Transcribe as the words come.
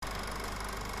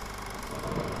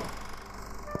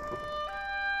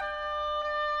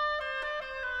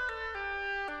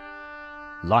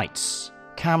Lights,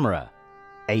 Camera,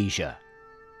 Asia.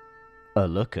 A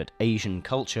look at Asian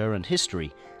culture and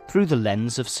history through the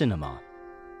lens of cinema.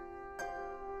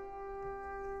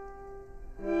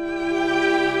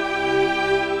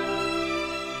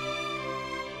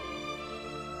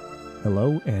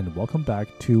 Hello and welcome back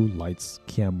to Lights,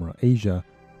 Camera, Asia.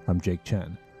 I'm Jake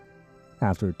Chen.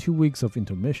 After 2 weeks of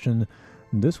intermission,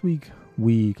 this week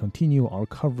we continue our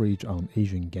coverage on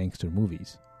Asian gangster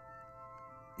movies.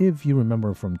 If you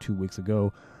remember from 2 weeks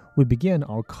ago, we began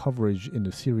our coverage in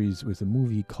the series with a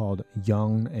movie called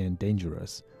Young and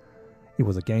Dangerous. It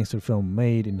was a gangster film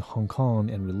made in Hong Kong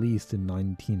and released in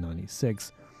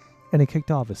 1996, and it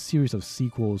kicked off a series of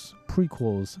sequels,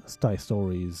 prequels, side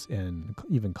stories, and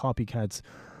even copycats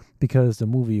because the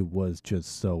movie was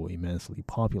just so immensely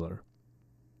popular.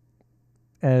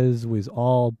 As with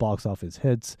all box office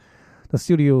hits, the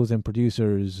studios and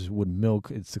producers would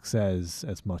milk its success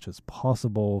as much as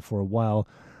possible for a while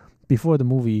before the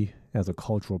movie, as a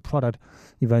cultural product,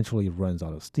 eventually runs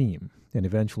out of steam and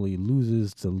eventually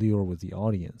loses the lure with the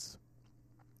audience.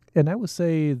 And I would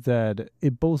say that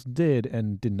it both did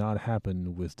and did not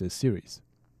happen with this series.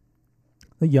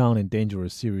 The Young and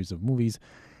Dangerous series of movies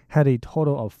had a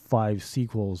total of 5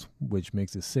 sequels, which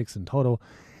makes it 6 in total,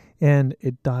 and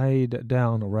it died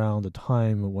down around the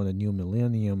time when the new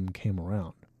millennium came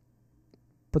around.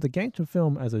 But the gangster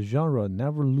film as a genre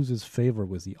never loses favor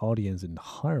with the audience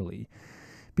entirely,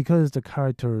 because the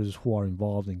characters who are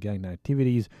involved in gang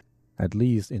activities, at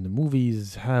least in the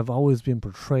movies, have always been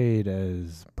portrayed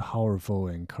as powerful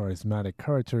and charismatic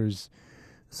characters.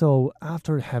 So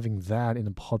after having that in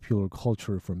the popular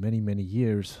culture for many, many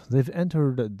years, they've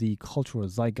entered the cultural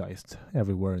zeitgeist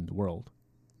everywhere in the world.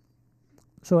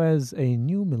 So as a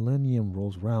new millennium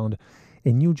rolls around,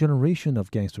 a new generation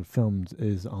of gangster films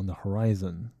is on the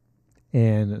horizon.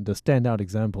 And the standout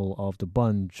example of the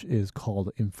bunch is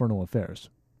called Infernal Affairs.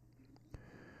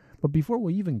 But before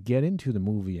we even get into the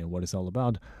movie and what it's all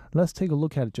about, let's take a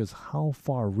look at just how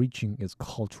far-reaching its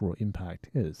cultural impact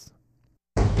is.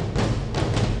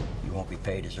 You won't be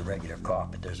paid as a regular cop,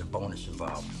 but there's a bonus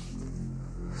involved.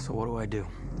 So what do I do?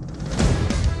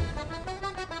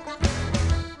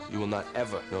 You will not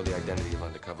ever know the identity of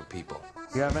undercover people.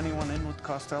 You have anyone in with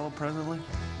Costello presently?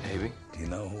 Maybe. Do you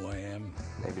know who I am?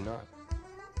 Maybe not.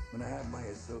 When I have my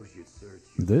associates search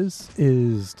This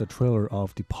is the trailer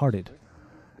of Departed,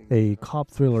 a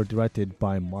cop thriller directed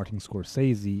by Martin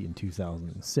Scorsese in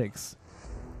 2006.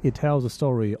 It tells the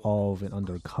story of an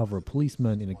undercover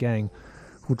policeman in a gang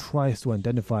who tries to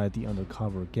identify the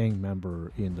undercover gang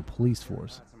member in the police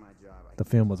force. The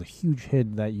film was a huge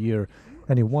hit that year,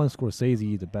 and it won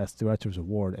Scorsese the Best Director's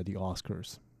Award at the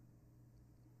Oscars.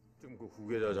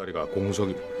 후계자 자리가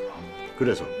공석이.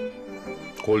 그래서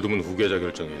골드문 후계자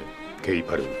결정에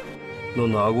개입하려고. 너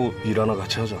나하고 일 하나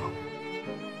같이 하자.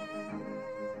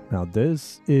 Now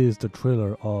this is the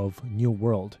trailer of New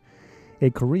World, a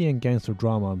Korean gangster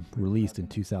drama released in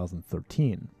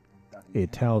 2013.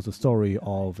 It tells the story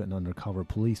of an undercover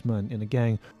policeman in a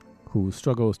gang who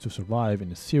struggles to survive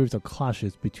in a series of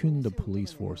clashes between the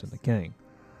police force and the gang.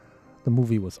 The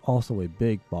movie was also a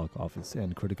big box office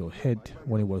and critical hit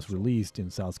when it was released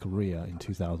in South Korea in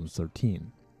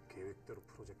 2013.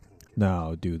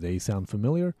 Now, do they sound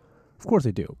familiar? Of course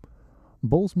they do.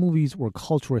 Both movies were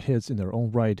cultural hits in their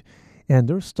own right, and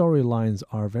their storylines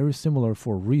are very similar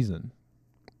for a reason.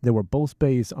 They were both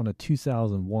based on a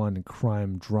 2001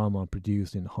 crime drama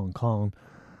produced in Hong Kong,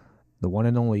 the one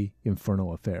and only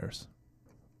Infernal Affairs.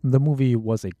 The movie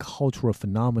was a cultural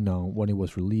phenomenon when it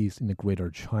was released in the Greater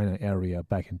China area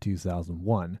back in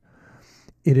 2001.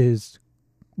 It is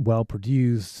well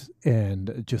produced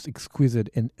and just exquisite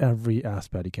in every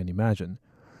aspect you can imagine.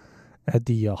 At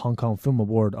the Hong Kong Film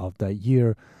Award of that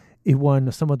year, it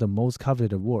won some of the most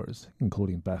coveted awards,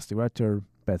 including Best Director,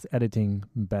 Best Editing,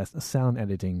 Best Sound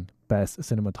Editing, Best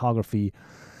Cinematography,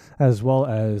 as well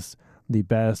as the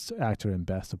Best Actor and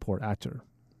Best Support Actor.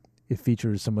 It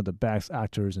features some of the best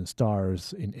actors and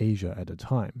stars in Asia at the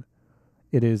time.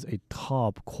 It is a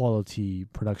top quality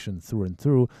production through and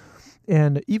through,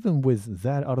 and even with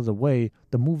that out of the way,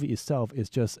 the movie itself is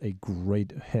just a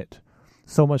great hit.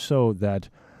 So much so that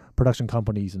production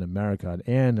companies in America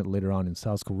and later on in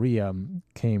South Korea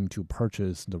came to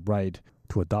purchase the right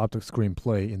to adopt the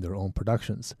screenplay in their own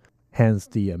productions. Hence,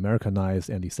 the Americanized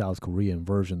and the South Korean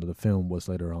version of the film was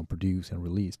later on produced and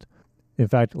released. In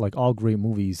fact, like all great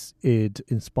movies, it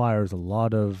inspires a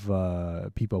lot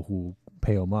of people who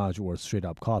pay homage or straight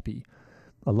up copy.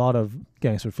 A lot of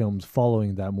gangster films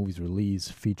following that movie's release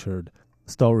featured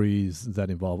stories that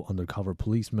involve undercover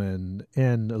policemen,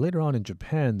 and later on in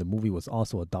Japan, the movie was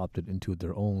also adopted into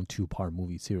their own 2-part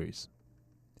movie series.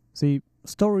 See,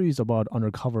 stories about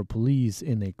undercover police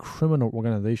in a criminal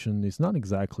organization is not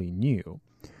exactly new.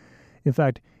 In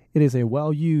fact, it is a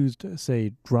well-used,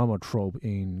 say, drama trope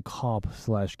in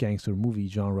cop/gangster movie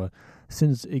genre,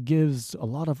 since it gives a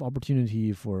lot of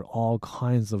opportunity for all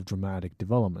kinds of dramatic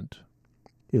development.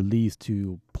 It leads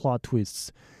to plot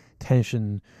twists,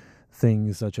 tension,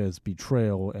 things such as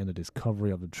betrayal and the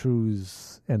discovery of the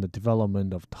truths, and the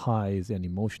development of ties and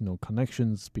emotional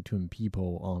connections between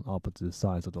people on opposite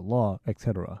sides of the law,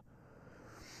 etc.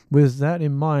 With that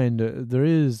in mind, there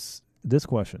is this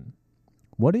question.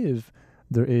 What if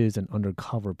there is an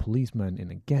undercover policeman in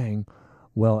a gang,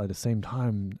 while at the same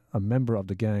time a member of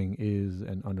the gang is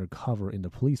an undercover in the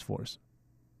police force?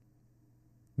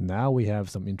 Now we have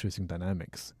some interesting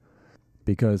dynamics,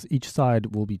 because each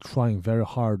side will be trying very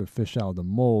hard to fish out the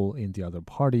mole in the other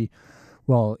party,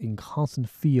 while in constant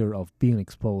fear of being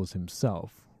exposed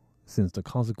himself, since the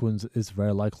consequence is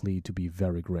very likely to be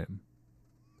very grim.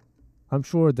 I'm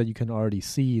sure that you can already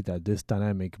see that this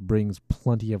dynamic brings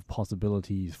plenty of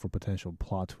possibilities for potential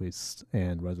plot twists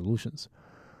and resolutions.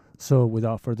 So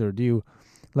without further ado,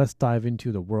 let's dive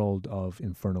into the world of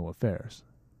Infernal Affairs.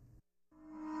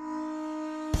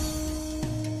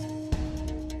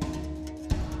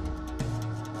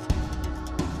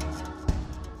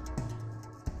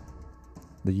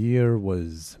 The year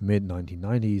was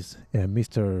mid-1990s, and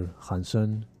Mr. Han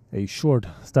Shen, a short,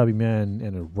 stubby man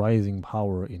and a rising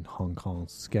power in Hong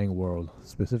Kong's gang world,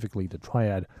 specifically the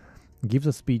Triad, gives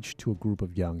a speech to a group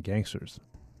of young gangsters.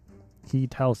 He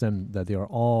tells them that they are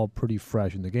all pretty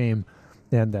fresh in the game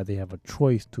and that they have a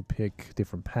choice to pick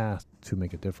different paths to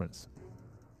make a difference.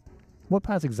 What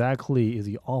path exactly is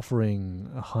he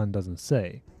offering, Han doesn't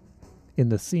say. In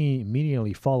the scene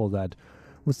immediately follow that,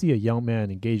 we see a young man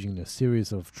engaging in a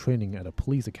series of training at a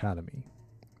police academy.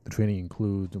 The training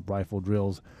includes rifle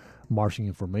drills, marching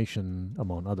information,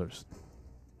 among others.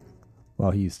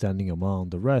 While he is standing among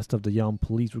the rest of the young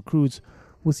police recruits,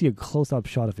 we see a close-up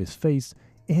shot of his face,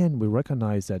 and we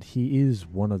recognize that he is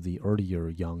one of the earlier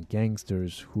young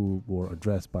gangsters who were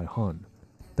addressed by Han,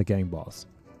 the gang boss.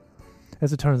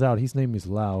 As it turns out, his name is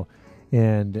Lau,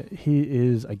 and he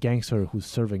is a gangster who's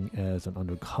serving as an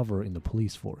undercover in the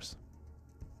police force.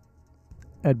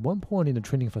 At one point in the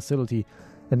training facility,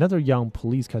 another young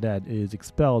police cadet is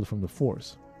expelled from the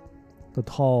force. The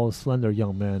tall, slender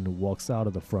young man walks out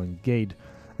of the front gate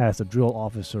as the drill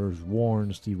officer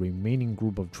warns the remaining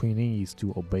group of trainees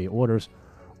to obey orders,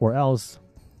 or else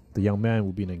the young man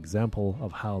would be an example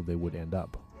of how they would end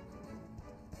up.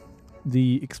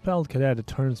 The expelled cadet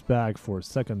turns back for a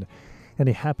second, and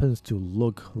he happens to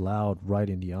look Lau right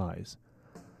in the eyes.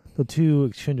 The two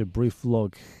exchange a brief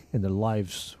look, and their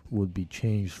lives would be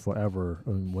changed forever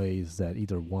in ways that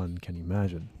either one can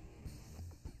imagine.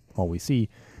 All we see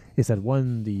is that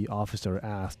when the officer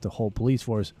asked the whole police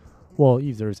force, well,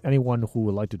 if there's anyone who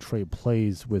would like to trade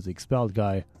plays with the expelled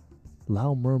guy,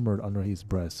 Lau murmured under his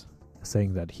breath,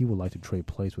 saying that he would like to trade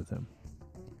plays with him.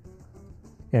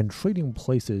 And trading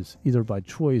places, either by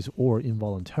choice or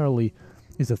involuntarily,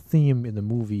 is a theme in the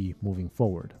movie moving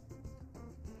forward.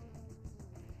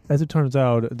 As it turns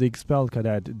out, the expelled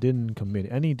cadet didn't commit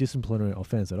any disciplinary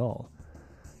offense at all.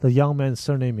 The young man's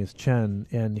surname is Chen,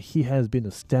 and he has been a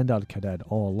standout cadet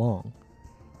all along.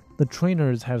 The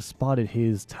trainers have spotted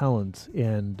his talent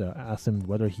and asked him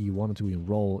whether he wanted to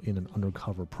enroll in an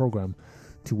undercover program,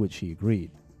 to which he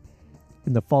agreed.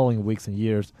 In the following weeks and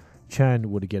years,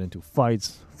 Chen would get into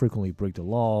fights, frequently break the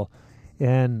law,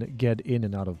 and get in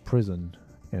and out of prison,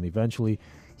 and eventually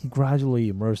he gradually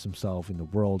immersed himself in the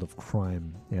world of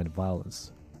crime and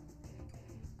violence.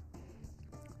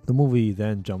 The movie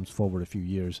then jumps forward a few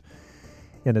years,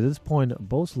 and at this point,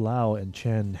 both Lau and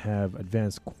Chen have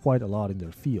advanced quite a lot in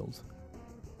their fields.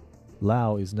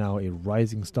 Lau is now a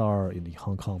rising star in the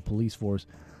Hong Kong police force,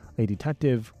 a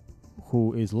detective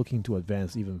who is looking to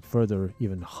advance even further,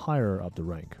 even higher up the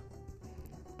rank.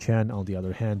 Chen, on the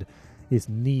other hand, is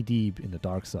knee-deep in the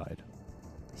dark side.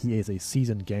 He is a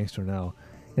seasoned gangster now,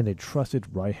 and a trusted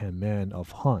right-hand man of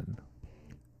Han.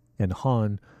 And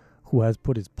Han, who has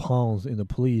put his pawns in the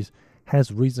police,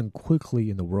 has risen quickly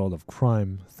in the world of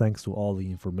crime thanks to all the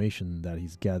information that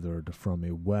he's gathered from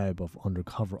a web of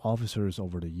undercover officers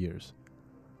over the years.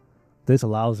 This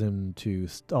allows him to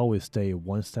always stay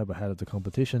one step ahead of the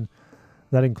competition.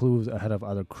 That includes ahead of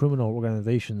other criminal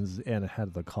organizations and ahead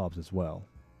of the cops as well.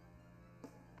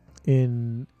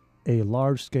 In a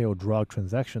large-scale drug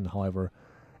transaction, however,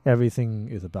 everything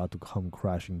is about to come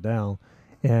crashing down,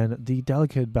 and the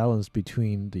delicate balance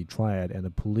between the Triad and the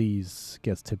police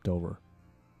gets tipped over.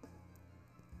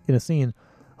 In a scene,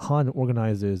 Han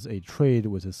organizes a trade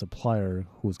with his supplier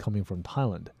who is coming from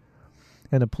Thailand.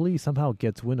 and the police somehow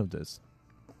gets wind of this.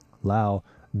 Lau,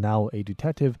 now a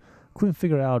detective, couldn't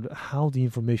figure out how the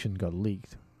information got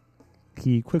leaked.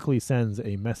 He quickly sends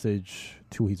a message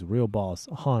to his real boss,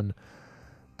 Han,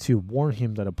 to warn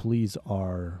him that the police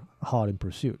are hot in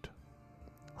pursuit.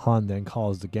 Han then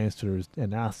calls the gangsters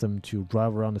and asks them to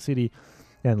drive around the city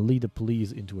and lead the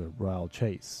police into a wild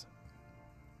chase.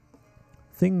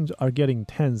 Things are getting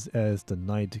tense as the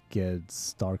night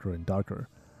gets darker and darker,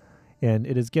 and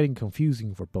it is getting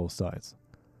confusing for both sides.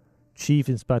 Chief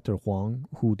Inspector Huang,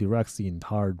 who directs the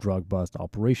entire drug bust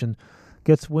operation,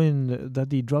 gets wind that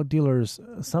the drug dealers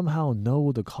somehow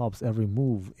know the cops' every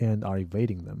move and are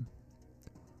evading them.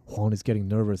 Huang is getting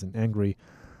nervous and angry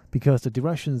because the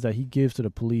directions that he gives to the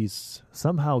police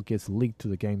somehow gets leaked to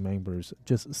the gang members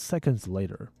just seconds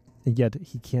later, and yet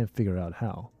he can't figure out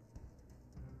how.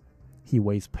 He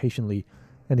waits patiently,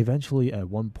 and eventually at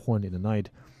one point in the night,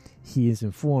 he is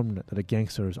informed that the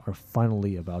gangsters are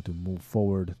finally about to move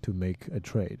forward to make a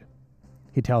trade.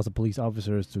 He tells the police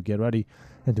officers to get ready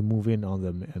and to move in on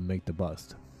them and make the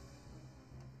bust.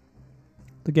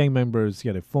 The gang members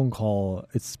get a phone call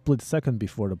a split second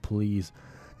before the police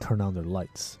turn on their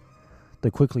lights.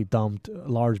 They quickly dumped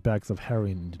large bags of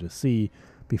heroin into the sea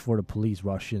before the police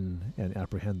rush in and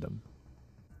apprehend them.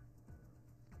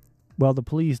 While the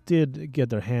police did get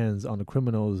their hands on the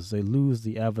criminals, they lose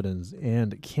the evidence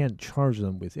and can't charge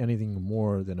them with anything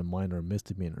more than a minor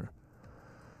misdemeanor.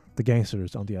 The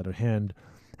gangsters, on the other hand,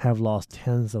 have lost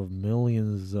tens of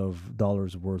millions of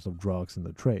dollars worth of drugs in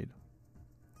the trade.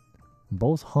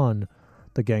 Both Han,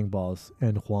 the gang boss,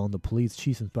 and Huang, the police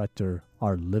chief inspector,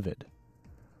 are livid.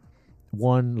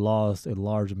 One lost a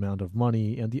large amount of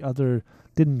money and the other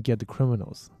didn't get the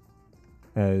criminals.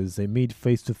 As they meet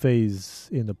face-to-face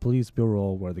in the police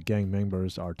bureau where the gang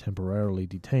members are temporarily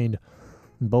detained,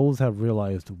 both have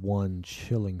realized one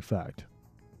chilling fact.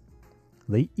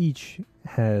 They each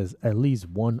has at least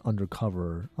one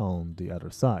undercover on the other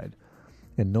side,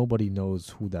 and nobody knows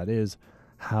who that is,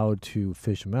 how to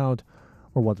fish him out,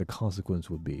 or what the consequence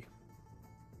would be.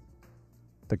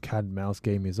 The cat-and-mouse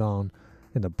game is on,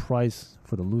 and the price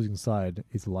for the losing side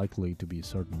is likely to be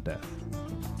certain death.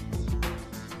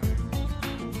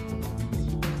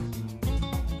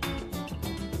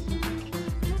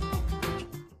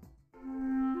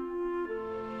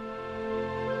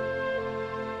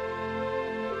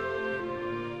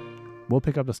 We'll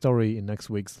pick up the story in next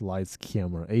week's Lights,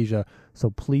 Camera, Asia, so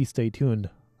please stay tuned.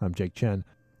 I'm Jake Chen,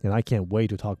 and I can't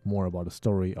wait to talk more about the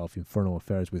story of Infernal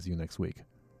Affairs with you next week.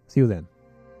 See you then.